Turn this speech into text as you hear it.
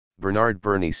Bernard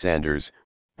Bernie Sanders,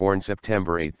 born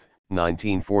September 8,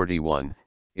 1941,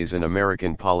 is an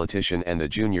American politician and the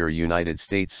junior United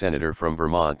States Senator from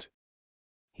Vermont.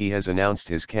 He has announced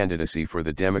his candidacy for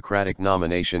the Democratic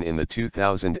nomination in the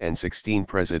 2016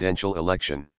 presidential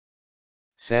election.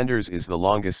 Sanders is the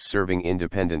longest-serving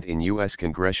independent in U.S.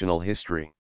 congressional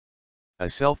history. A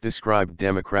self-described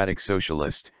democratic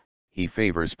socialist, he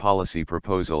favors policy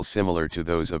proposals similar to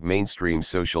those of mainstream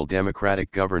social democratic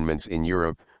governments in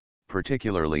Europe,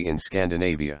 particularly in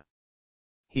Scandinavia.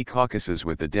 He caucuses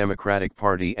with the Democratic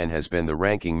Party and has been the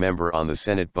ranking member on the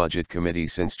Senate Budget Committee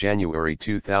since January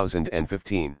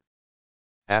 2015.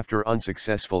 After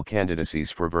unsuccessful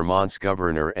candidacies for Vermont's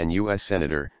governor and U.S.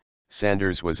 Senator,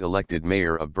 Sanders was elected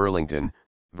mayor of Burlington,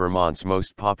 Vermont's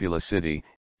most populous city,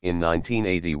 in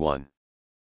 1981.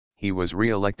 He was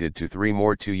re-elected to 3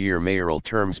 more two-year mayoral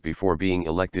terms before being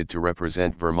elected to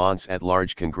represent Vermont's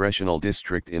at-large congressional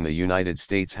district in the United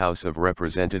States House of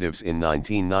Representatives in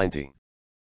 1990.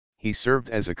 He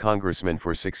served as a congressman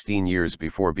for 16 years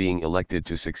before being elected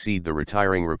to succeed the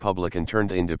retiring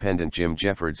Republican-turned-independent Jim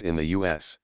Jeffords in the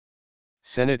U.S.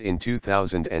 Senate in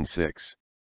 2006.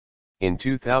 In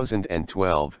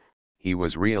 2012, he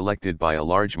was re-elected by a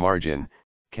large margin,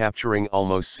 capturing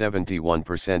almost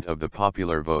 71% of the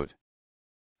popular vote.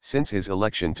 Since his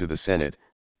election to the Senate,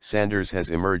 Sanders has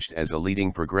emerged as a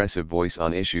leading progressive voice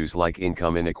on issues like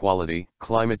income inequality,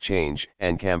 climate change,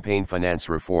 and campaign finance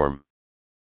reform.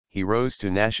 He rose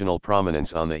to national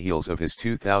prominence on the heels of his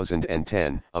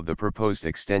 2010 of the proposed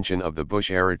extension of the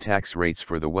Bush-era tax rates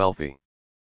for the wealthy.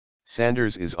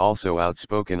 Sanders is also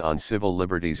outspoken on civil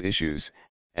liberties issues,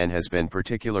 and has been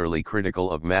particularly critical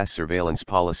of mass surveillance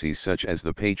policies such as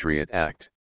the Patriot Act.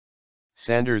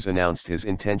 Sanders announced his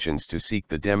intentions to seek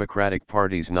the Democratic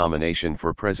Party's nomination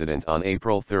for president on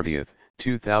April 30,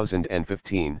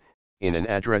 2015, in an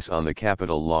address on the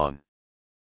Capitol lawn.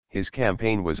 His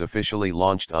campaign was officially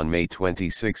launched on May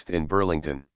 26 in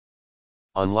Burlington.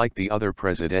 Unlike the other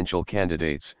presidential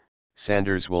candidates,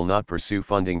 Sanders will not pursue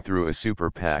funding through a super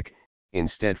PAC,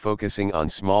 instead focusing on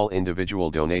small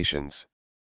individual donations.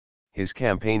 His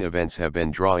campaign events have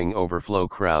been drawing overflow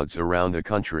crowds around the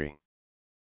country.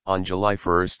 On July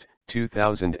 1,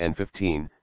 2015,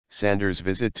 Sanders'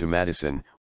 visit to Madison,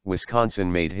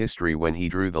 Wisconsin made history when he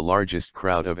drew the largest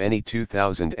crowd of any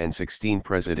 2016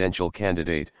 presidential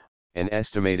candidate, an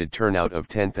estimated turnout of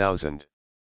 10,000.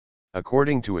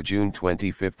 According to a June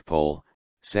 25 poll,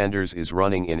 Sanders is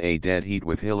running in a dead heat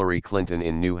with Hillary Clinton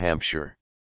in New Hampshire.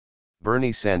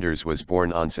 Bernie Sanders was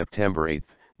born on September 8,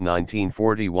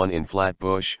 1941 in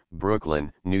Flatbush,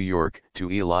 Brooklyn, New York, to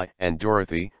Eli and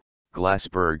Dorothy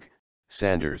Glassberg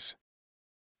Sanders.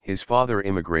 His father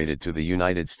immigrated to the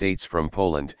United States from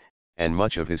Poland, and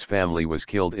much of his family was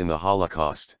killed in the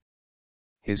Holocaust.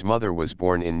 His mother was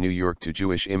born in New York to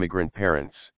Jewish immigrant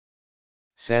parents.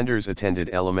 Sanders attended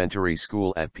elementary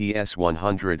school at PS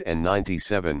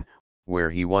 197, where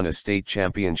he won a state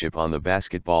championship on the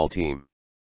basketball team.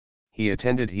 He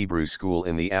attended Hebrew school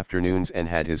in the afternoons and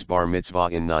had his bar mitzvah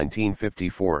in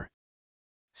 1954.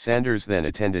 Sanders then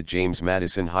attended James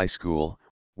Madison High School,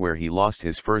 where he lost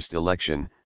his first election,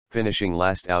 finishing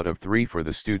last out of 3 for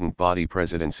the student body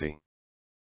presidency.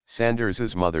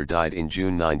 Sanders's mother died in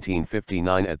June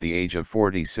 1959 at the age of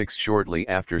 46, shortly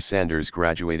after Sanders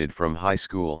graduated from high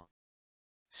school.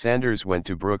 Sanders went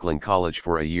to Brooklyn College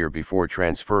for a year before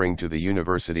transferring to the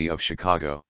University of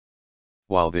Chicago.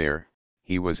 While there,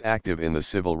 he was active in the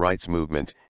civil rights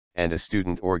movement, and a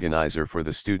student organizer for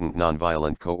the Student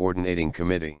Nonviolent Coordinating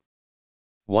Committee.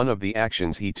 One of the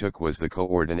actions he took was the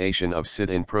coordination of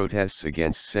sit-in protests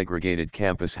against segregated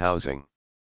campus housing.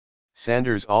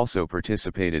 Sanders also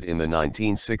participated in the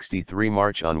 1963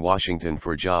 March on Washington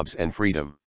for Jobs and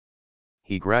Freedom.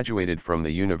 He graduated from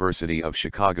the University of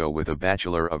Chicago with a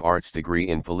Bachelor of Arts degree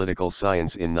in Political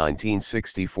Science in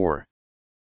 1964.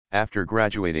 After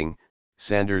graduating,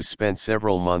 Sanders spent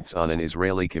several months on an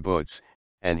Israeli kibbutz,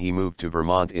 and he moved to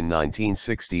Vermont in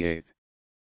 1968.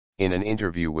 In an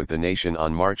interview with The Nation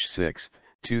on March 6,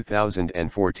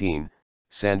 2014,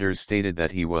 Sanders stated that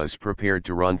he was prepared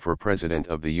to run for President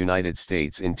of the United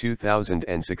States in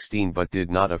 2016 but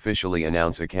did not officially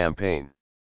announce a campaign.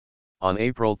 On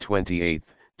April 28,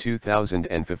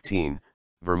 2015,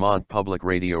 Vermont Public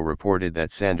Radio reported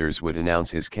that Sanders would announce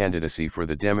his candidacy for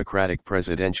the Democratic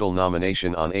presidential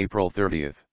nomination on April 30.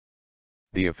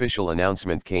 The official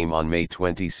announcement came on May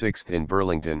 26 in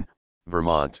Burlington,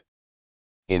 Vermont.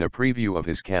 In a preview of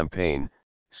his campaign,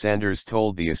 Sanders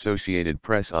told the Associated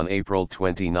Press on April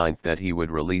 29 that he would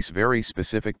release very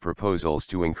specific proposals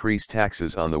to increase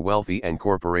taxes on the wealthy and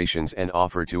corporations and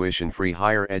offer tuition-free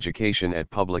higher education at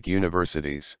public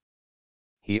universities.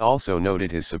 He also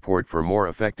noted his support for more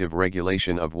effective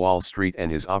regulation of Wall Street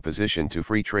and his opposition to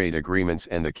free trade agreements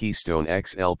and the Keystone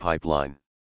XL pipeline.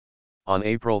 On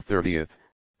April 30,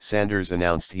 Sanders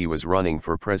announced he was running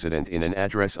for president in an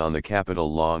address on the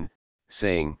Capitol lawn,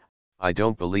 saying, "I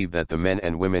don't believe that the men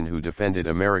and women who defended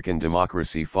American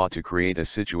democracy fought to create a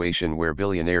situation where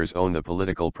billionaires own the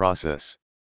political process."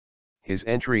 His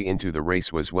entry into the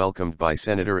race was welcomed by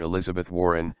Senator Elizabeth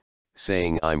Warren,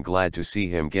 saying, "I'm glad to see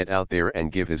him get out there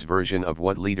and give his version of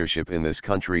what leadership in this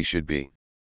country should be."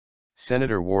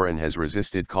 Senator Warren has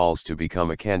resisted calls to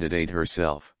become a candidate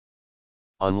herself.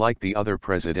 Unlike the other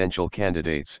presidential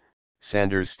candidates,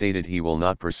 Sanders stated he will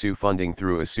not pursue funding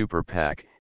through a super PAC,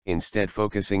 instead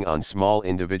focusing on small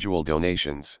individual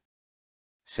donations.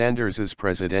 Sanders's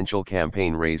presidential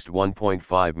campaign raised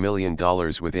 $1.5 million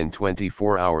within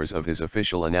 24 hours of his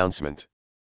official announcement.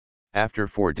 After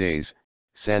 4 days,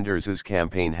 Sanders's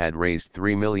campaign had raised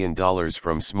 $3 million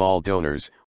from small donors,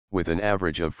 with an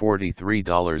average of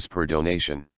 $43 per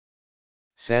donation.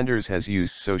 Sanders has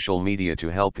used social media to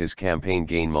help his campaign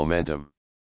gain momentum.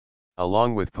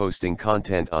 Along with posting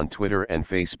content on Twitter and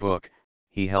Facebook,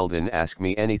 he held an Ask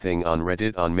Me Anything on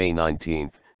Reddit on May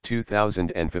 19,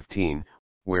 2015,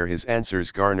 where his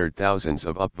answers garnered thousands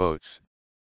of upvotes.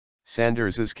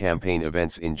 Sanders's campaign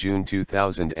events in June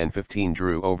 2015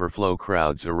 drew overflow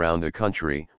crowds around the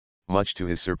country, much to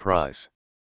his surprise.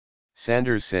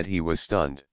 Sanders said he was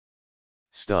stunned.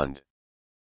 "Stunned.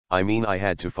 I mean, I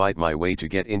had to fight my way to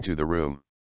get into the room.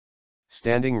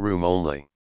 Standing room only.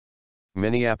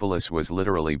 Minneapolis was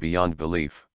literally beyond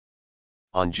belief."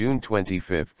 On June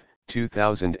 25,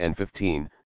 2015,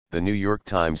 the New York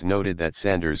Times noted that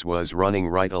Sanders was running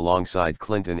right alongside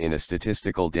Clinton in a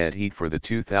statistical dead heat for the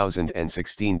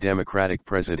 2016 Democratic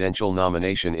presidential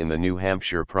nomination in the New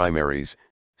Hampshire primaries,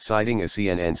 citing a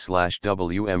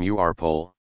CNN/WMUR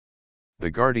poll. The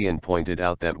Guardian pointed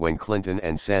out that when Clinton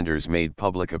and Sanders made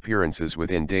public appearances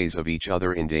within days of each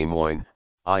other in Des Moines,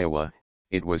 Iowa,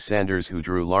 it was Sanders who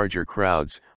drew larger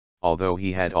crowds, although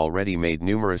he had already made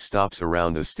numerous stops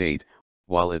around the state,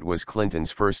 while it was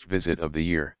Clinton's first visit of the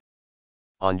year.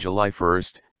 On July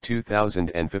 1,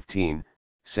 2015,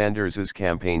 Sanders's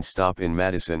campaign stop in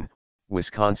Madison,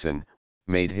 Wisconsin,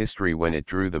 made history when it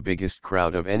drew the biggest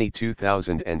crowd of any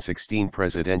 2016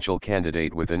 presidential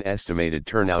candidate with an estimated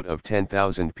turnout of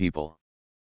 10,000 people.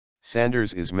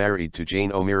 Sanders is married to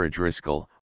Jane O'Meara Driscoll,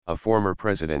 a former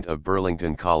president of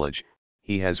Burlington College.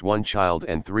 He has 1 child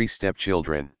and 3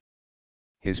 stepchildren.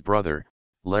 His brother,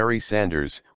 Larry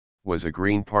Sanders, was a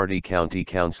Green Party county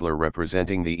councillor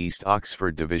representing the East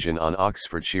Oxford division on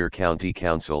Oxfordshire County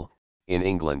Council, in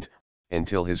England,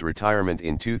 until his retirement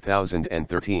in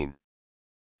 2013.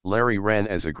 Larry ran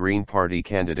as a Green Party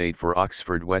candidate for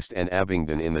Oxford West and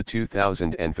Abingdon in the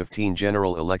 2015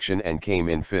 general election and came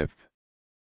in 5th.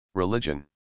 Religion.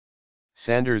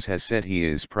 Sanders has said he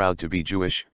is proud to be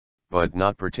Jewish, but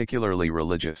not particularly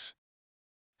religious.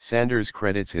 Sanders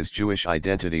credits his Jewish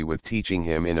identity with teaching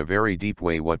him in a very deep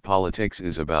way what politics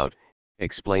is about,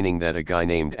 explaining that a guy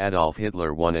named Adolf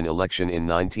Hitler won an election in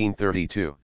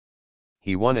 1932.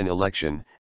 He won an election,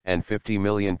 and 50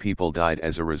 million people died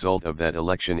as a result of that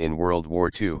election in World War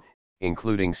II,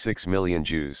 including 6 million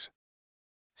Jews.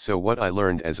 So what I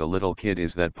learned as a little kid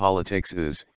is that politics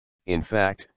is, in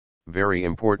fact, very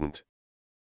important.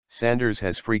 Sanders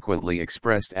has frequently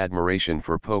expressed admiration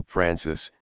for Pope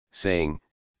Francis, saying,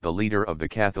 "The leader of the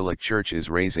Catholic Church is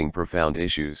raising profound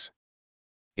issues.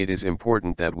 It is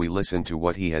important that we listen to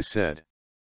what he has said."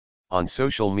 On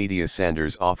social media,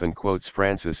 Sanders often quotes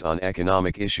Francis on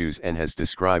economic issues and has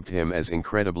described him as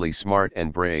incredibly smart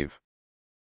and brave.